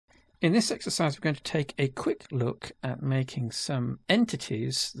In this exercise, we're going to take a quick look at making some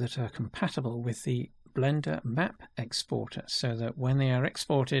entities that are compatible with the Blender map exporter, so that when they are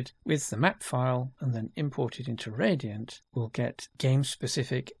exported with the map file and then imported into Radiant, we'll get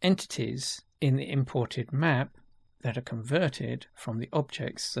game-specific entities in the imported map that are converted from the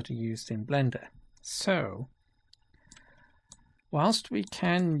objects that are used in Blender. So, whilst we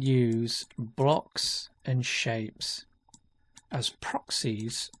can use blocks and shapes as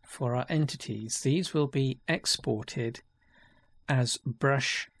proxies for our entities, these will be exported as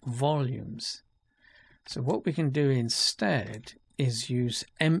brush volumes. So what we can do instead is use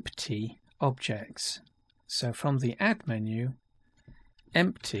empty objects. So from the Add menu,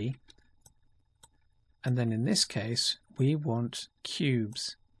 empty, and then in this case we want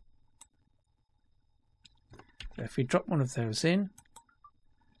cubes. So if we drop one of those in,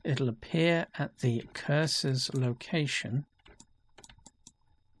 it'll appear at the cursor's location.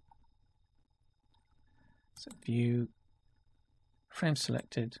 So view, frame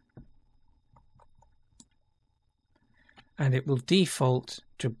selected, and it will default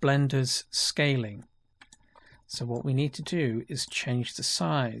to Blender's scaling. So what we need to do is change the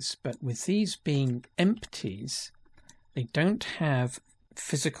size, but with these being empties, they don't have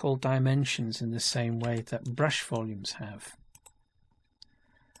physical dimensions in the same way that brush volumes have.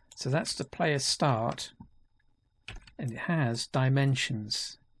 So that's the player start, and it has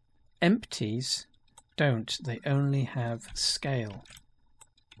dimensions. Empties don't, they only have scale.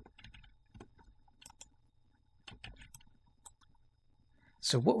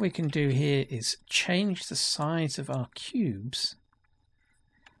 So what we can do here is change the size of our cubes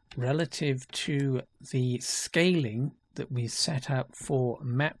relative to the scaling that we set up for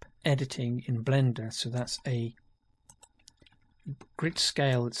map editing in Blender. So that's a grid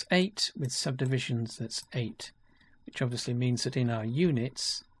scale that's 8 with subdivisions that's 8, which obviously means that in our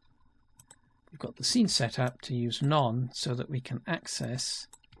units we've got the scene set up to use none so that we can access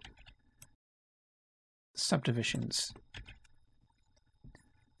subdivisions.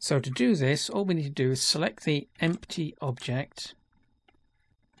 So to do this, all we need to do is select the empty object,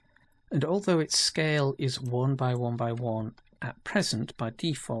 and although its scale is 1 by 1 by 1 at present by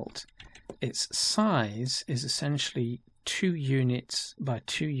default, its size is essentially 2 units by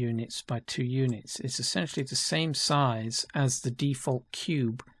 2 units by 2 units. It's essentially the same size as the default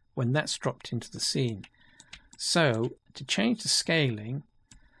cube when that's dropped into the scene. So to change the scaling,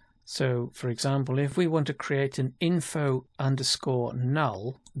 so for example, if we want to create an info underscore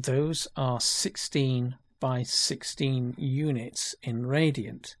null, those are 16 by 16 units in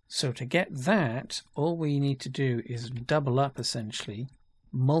Radiant. So to get that, all we need to do is double up essentially,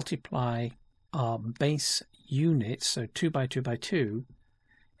 multiply our base units, so 2 by 2 by 2,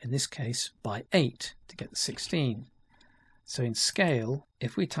 in this case by 8 to get the 16. So in scale,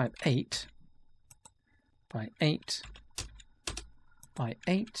 if we type 8 by 8 by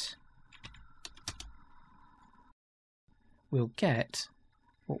 8, we'll get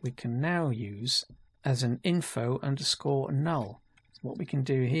what we can now use as an info underscore null. So what we can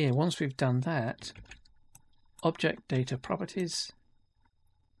do here, once we've done that, object data properties,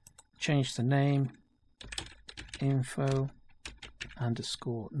 change the name, info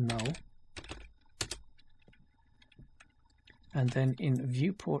underscore null, and then in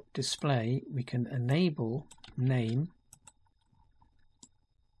viewport display we can enable name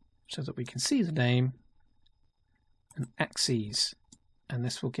so that we can see the name, and axes, and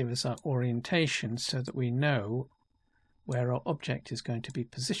this will give us our orientation so that we know where our object is going to be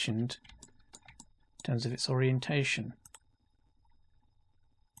positioned in terms of its orientation.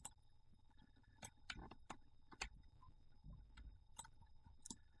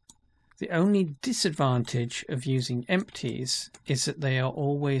 The only disadvantage of using empties is that they are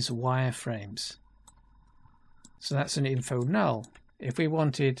always wireframes. So that's an info null. If we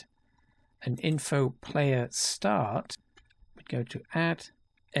wanted an info player start, we'd go to add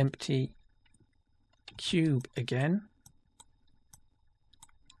empty cube again,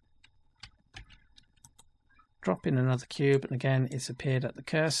 drop in another cube, and again it's appeared at the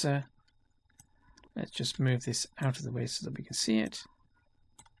cursor. Let's just move this out of the way so that we can see it.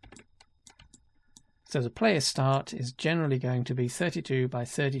 So the player start is generally going to be 32 by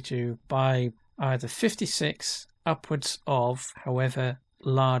 32 by either 56 upwards of however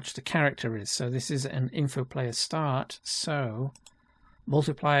large the character is. So this is an info player start, so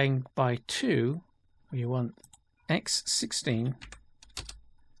multiplying by 2, we want x16,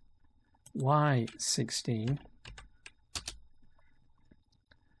 y16,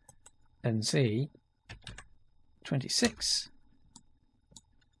 and z26.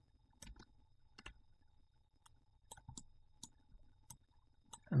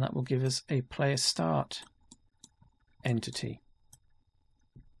 And and that will give us a player start entity.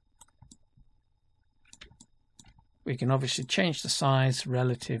 We can obviously change the size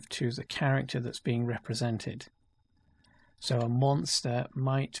relative to the character that's being represented. So a monster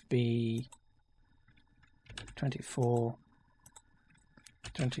might be 24,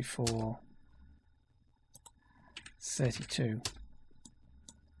 24, 32.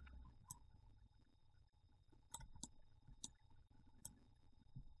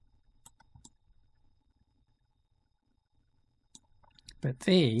 But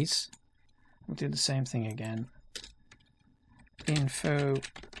these, we'll do the same thing again. Info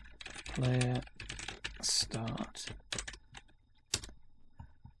player start.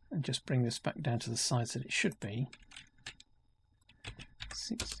 And just bring this back down to the size that it should be.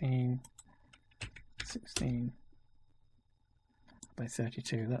 16 by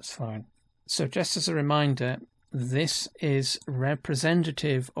 32, that's fine. So just as a reminder, this is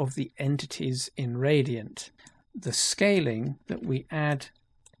representative of the entities in Radiant. The scaling that we add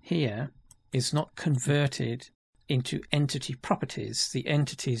here is not converted into entity properties. The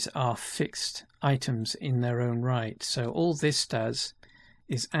entities are fixed items in their own right. So all this does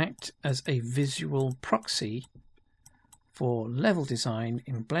is act as a visual proxy for level design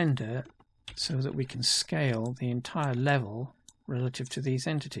in Blender so that we can scale the entire level relative to these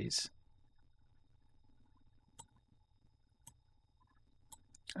entities.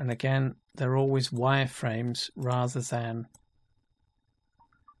 And again, they're always wireframes rather than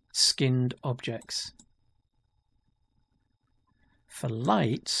skinned objects. For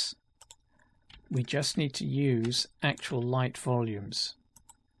lights, we just need to use actual light volumes.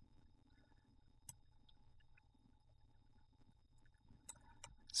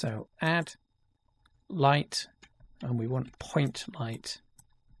 So add light, and we want point light.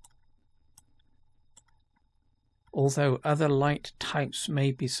 Although other light types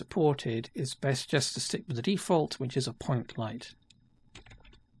may be supported, it's best just to stick with the default, which is a point light.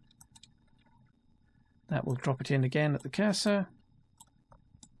 That will drop it in again at the cursor.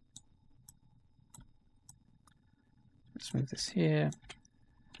 Let's move this here.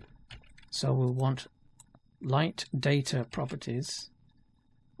 So we'll want light data properties,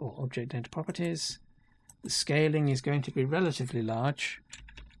 or object data properties. The scaling is going to be relatively large.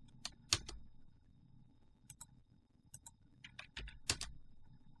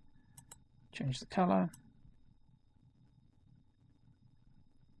 Change the color.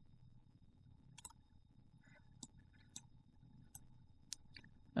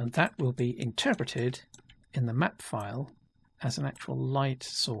 And that will be interpreted in the map file as an actual light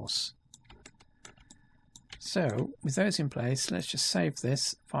source. So with those in place, let's just save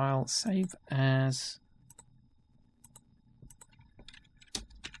this file, save as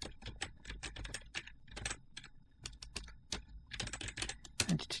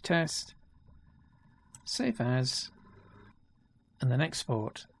entity test, save as, and then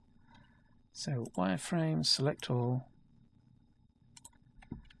export. So wireframe, select all,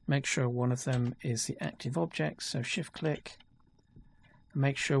 make sure one of them is the active object, so shift click.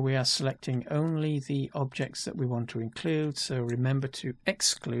 Make sure we are selecting only the objects that we want to include, so remember to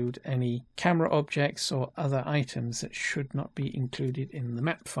exclude any camera objects or other items that should not be included in the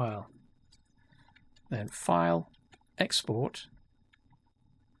map file. Then File, Export,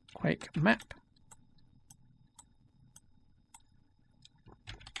 Quake Map.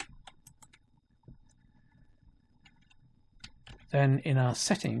 Then in our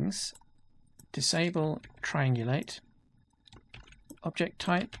settings, disable triangulate. Object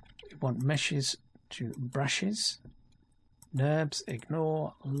type, we want meshes to brushes. NURBS,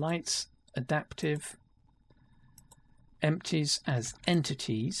 ignore. Lights, adaptive. Empties as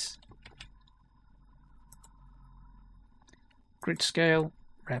entities. Grid scale,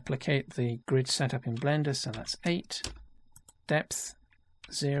 replicate the grid setup in Blender, so that's 8. Depth,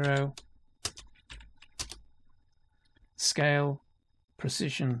 0. Scale,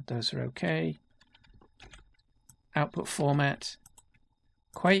 precision, those are okay. Output format,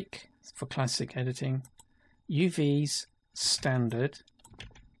 Quake for classic editing. UVs, standard.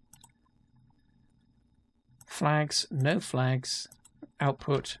 Flags, no flags.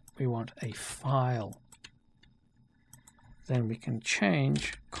 Output, we want a file. Then we can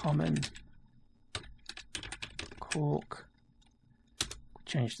change common, cork,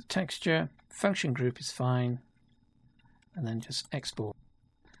 change the texture. Function group is fine. And then just export.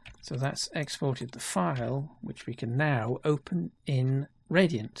 So that's exported the file, which we can now open in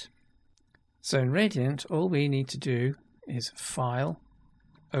Radiant. So in Radiant, all we need to do is File,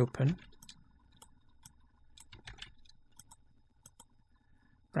 Open,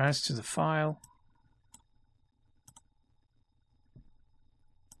 browse to the file,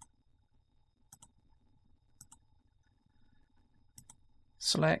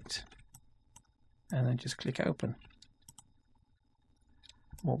 select, and then just click open.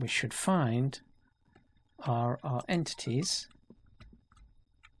 What we should find are our entities.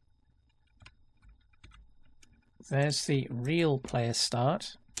 There's the real player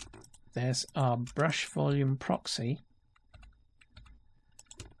start. There's our brush volume proxy.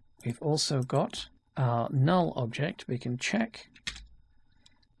 We've also got our null object. We can check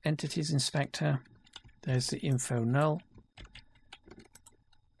entities inspector. There's the info null.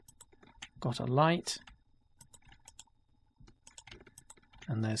 Got a light.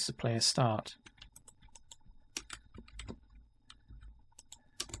 And there's the player start.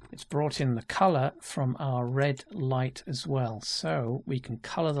 It's brought in the color from our red light as well, so we can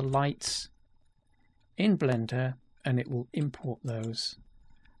color the lights in Blender and it will import those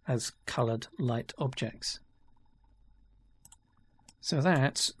as colored light objects. So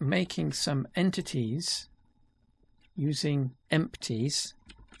that's making some entities using empties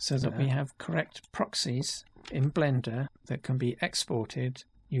so that we have correct proxies in Blender that can be exported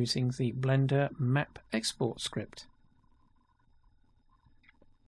using the Blender map export script.